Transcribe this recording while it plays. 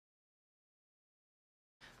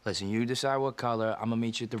Listen, you decide what color. I'm gonna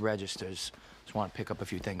meet you at the registers. Just want to pick up a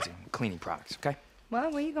few things in cleaning products, okay?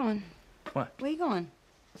 What? Where you going? What? Where you going?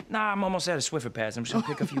 Nah, I'm almost out of Swiffer pads. I'm just gonna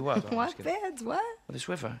pick a few up. What pads? What? What is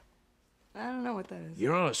Swiffer? I don't know what that is. You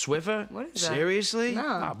don't know Swiffer? What is that? Seriously?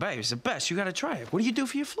 No. Oh, babe, it's the best. You gotta try it. What do you do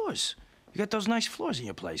for your floors? You got those nice floors in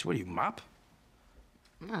your place. What do you, mop?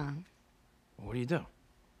 No. What do you do?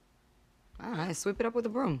 I don't know. I sweep it up with a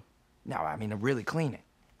broom. No, I mean to really clean it.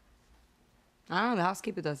 I don't know. The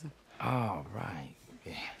housekeeper does it. Oh, right.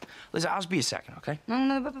 Yeah. Listen, I'll just be a second, okay?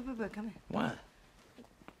 No, but come here. What?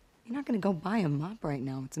 You're not gonna go buy a mop right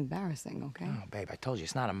now. It's embarrassing, okay? Oh, babe, I told you,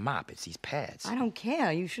 it's not a mop. It's these pads. I don't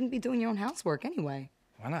care. You shouldn't be doing your own housework anyway.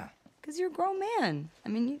 Why not? Because you're a grown man. I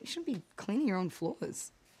mean, you shouldn't be cleaning your own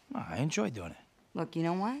floors. Oh, I enjoy doing it. Look, you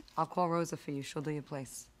know what? I'll call Rosa for you. She'll do your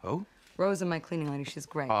place. Who? Rosa, my cleaning lady. She's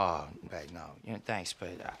great. Oh, babe, no. You know, thanks, but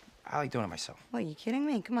I like doing it myself. What, you kidding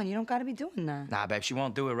me? Come on, you don't gotta be doing that. Nah, babe, she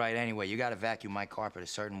won't do it right anyway. You gotta vacuum my carpet a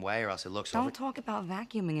certain way or else it looks Don't talk about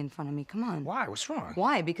vacuuming in front of me. Come on. Why? What's wrong?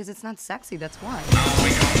 Why? Because it's not sexy, that's why.